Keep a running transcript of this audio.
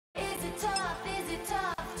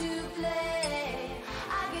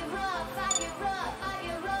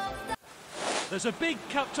There's a big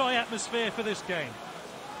cup tie atmosphere for this game.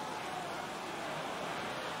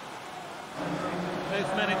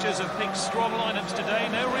 Both managers have picked strong lineups today,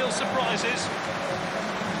 no real surprises.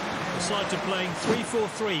 The sides are playing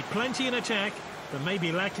 3-4-3, plenty in attack, but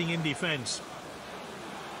maybe lacking in defence.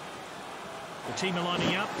 The team are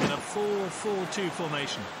lining up in a 4-4-2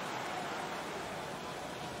 formation.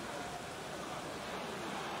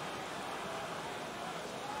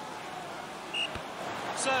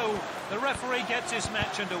 So, the referee gets his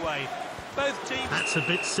match underway. Both teams... That's a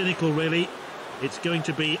bit cynical, really. It's going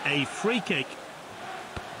to be a free kick.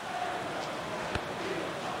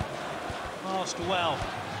 Passed well.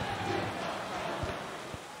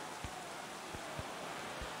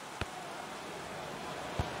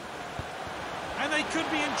 And they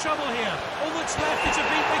could be in trouble here. All that's left is to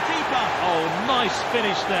beat the keeper. Oh, nice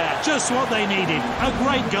finish there. Just what they needed. A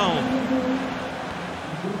great goal.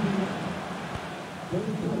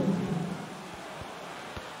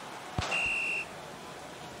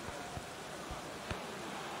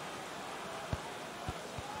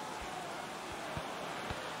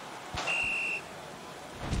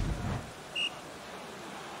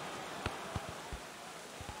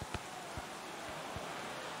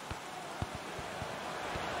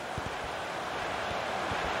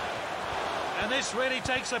 And this really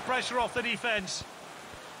takes the pressure off the defence.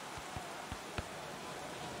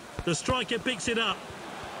 The striker picks it up.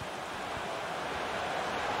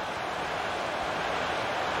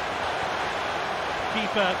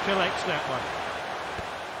 Keeper collects that one.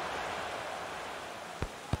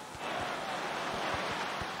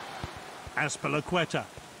 Azpilicueta.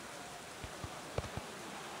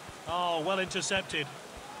 Oh, well intercepted.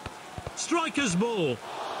 Striker's ball.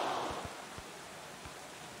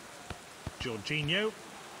 Jorginho.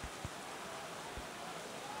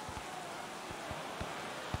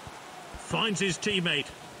 Finds his teammate.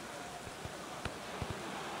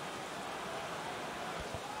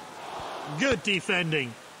 Good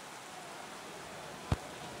defending.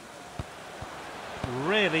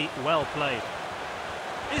 Really well played.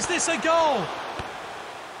 Is this a goal?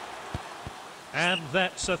 And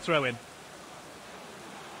that's a throw-in.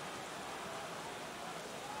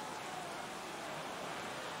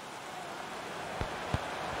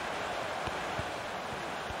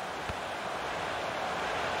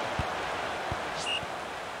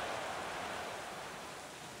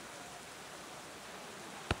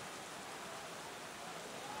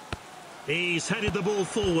 He's headed the ball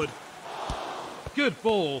forward. Good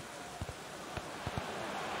ball.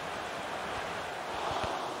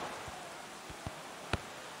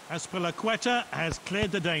 Azpilicueta has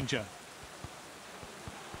cleared the danger.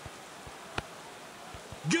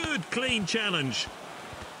 Good clean challenge.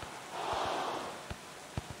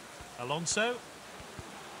 Alonso.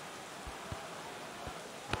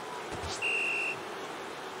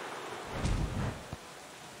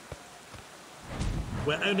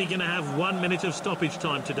 We're only going to have 1 minute of stoppage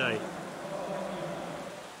time today.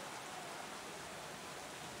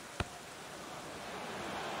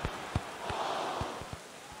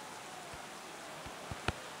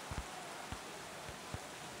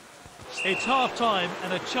 It's half-time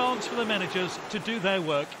and a chance for the managers to do their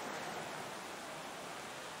work.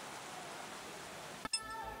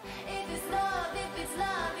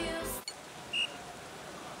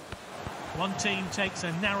 One team takes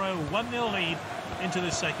a narrow 1-0 lead into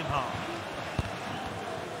the second half.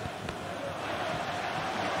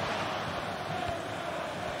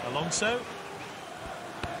 Alonso.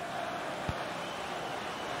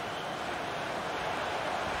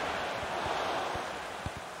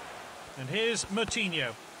 And here's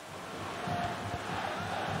Moutinho.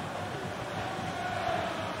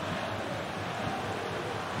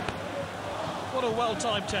 What a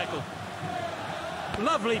well-timed tackle.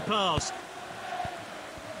 Lovely pass.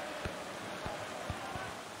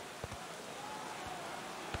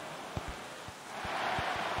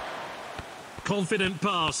 Confident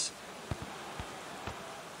pass.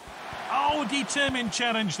 Oh, determined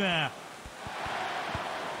challenge there.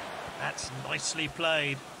 That's nicely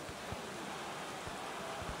played.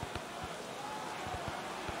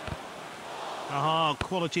 Aha,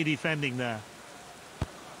 quality defending there.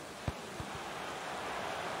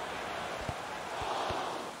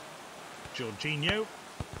 Jorginho.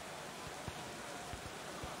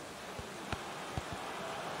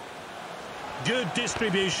 Good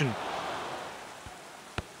distribution.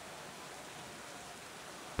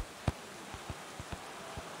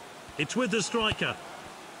 It's with the striker.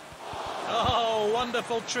 Oh,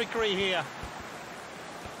 wonderful trickery here.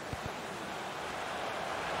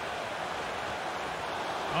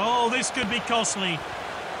 Oh, this could be costly.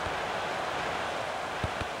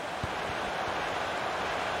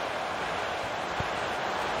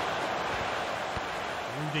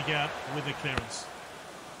 Rudiger with the clearance.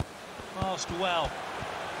 Passed well.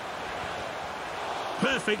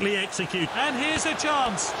 Perfectly executed. And here's a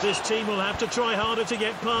chance. This team will have to try harder to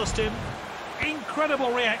get past him.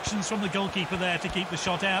 Incredible reactions from the goalkeeper there to keep the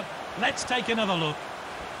shot out. Let's take another look.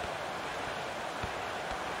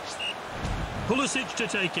 Pulisic to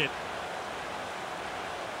take it.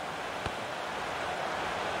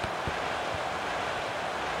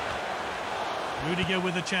 Rudiger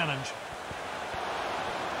with the challenge.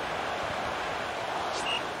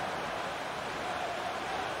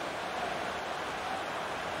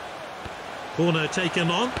 Corner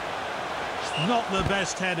taken on. Not the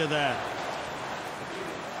best header there.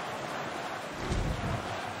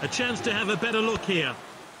 A chance to have a better look here.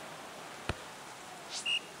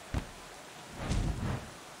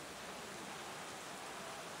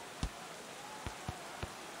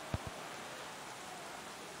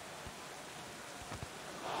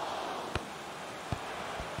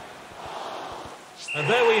 And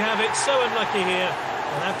there we have it, so unlucky here.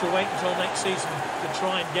 They'll have to wait until next season to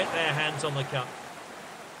try and get their hands on the cup.